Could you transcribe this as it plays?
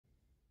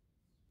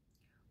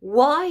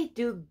Why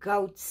do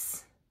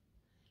goats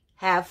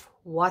have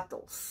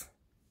wattles?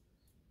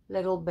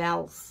 Little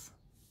bells.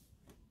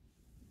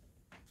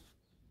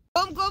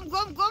 Kom, kom,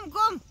 kom, kom,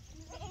 kom.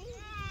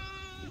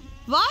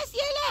 Waar is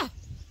julle?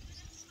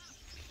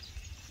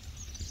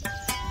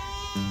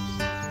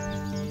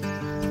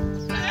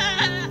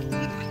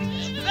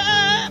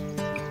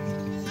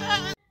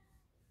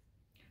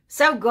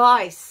 So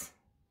guys,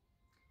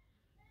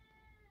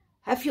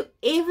 have you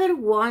ever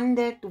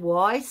wondered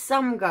why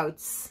some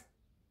goats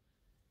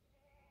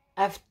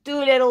have two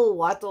little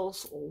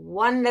wattles or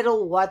one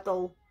little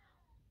wattle,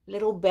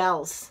 little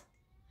bells?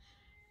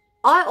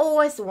 I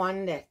always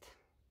wondered,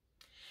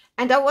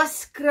 and I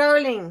was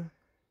scrolling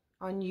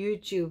on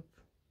YouTube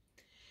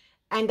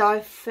and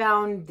I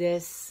found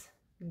this.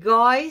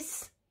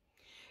 Guys,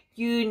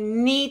 you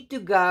need to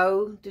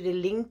go to the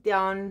link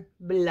down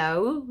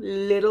below,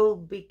 Little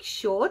Big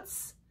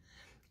Shorts,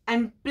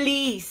 and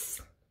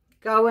please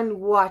go and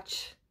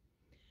watch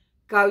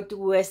Goat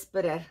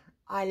Whisperer.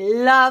 I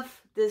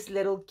love this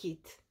little kid.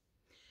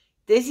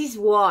 This is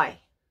why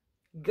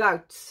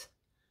goats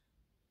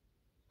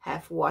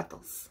have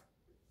wattles.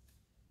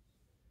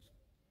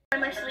 I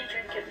mostly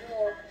drink it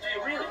warm. Do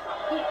you really?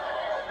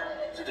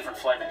 Yeah. It's a different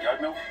flavoured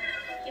goat milk?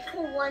 You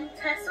pull one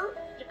tassel,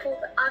 you pull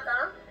the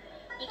other,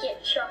 you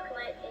get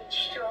chocolate and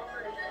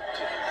strawberry.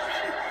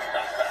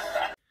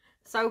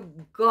 So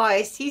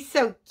guys, he's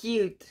so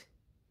cute.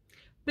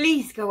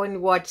 Please go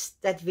and watch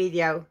that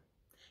video.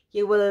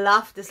 You will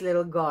love this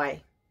little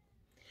guy.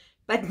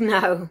 But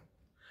no,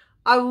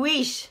 I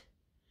wish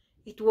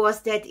it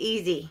was that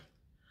easy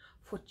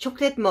for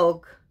chocolate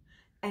milk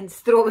and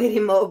strawberry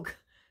milk.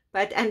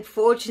 But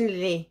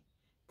unfortunately,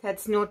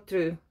 that's not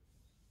true.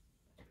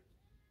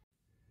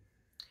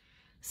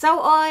 So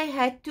I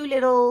had two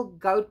little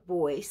goat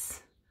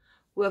boys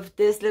with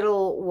these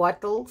little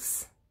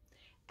wattles.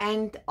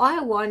 And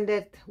I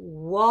wondered,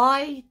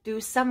 why do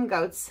some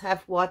goats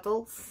have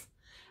wattles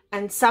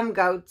and some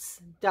goats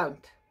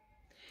don't?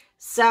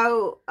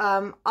 So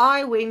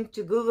I went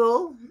to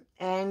Google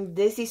and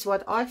this is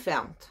what I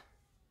found.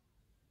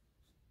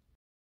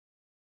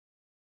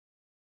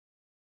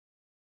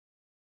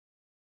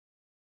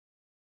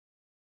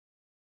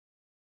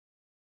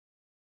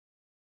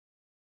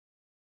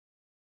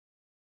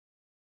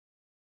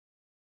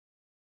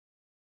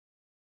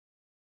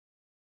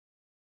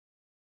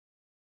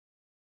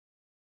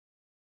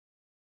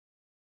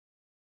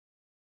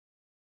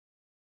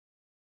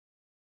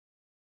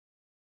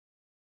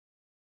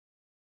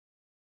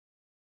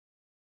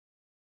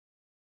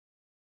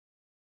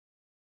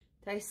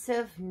 They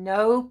serve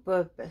no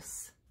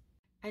purpose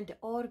and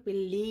are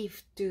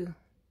believed to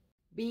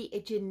be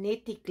a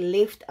genetic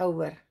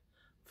leftover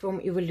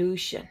from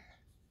evolution.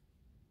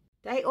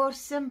 They are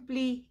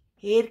simply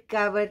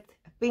hair-covered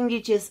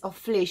appendages of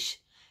flesh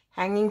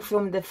hanging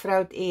from the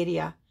throat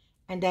area,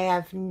 and they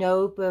have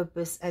no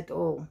purpose at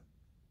all.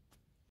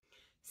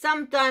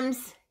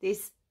 Sometimes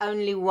there's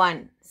only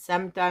one,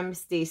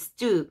 sometimes there's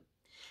two,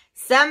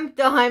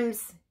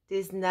 sometimes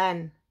there's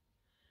none.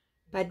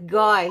 But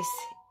guys,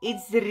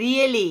 it's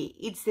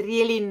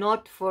really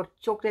not for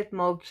chocolate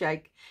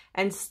milkshake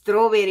and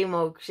strawberry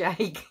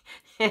milkshake.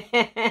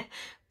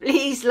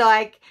 Please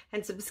like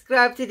and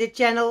subscribe to the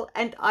channel,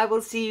 and I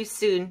will see you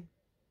soon.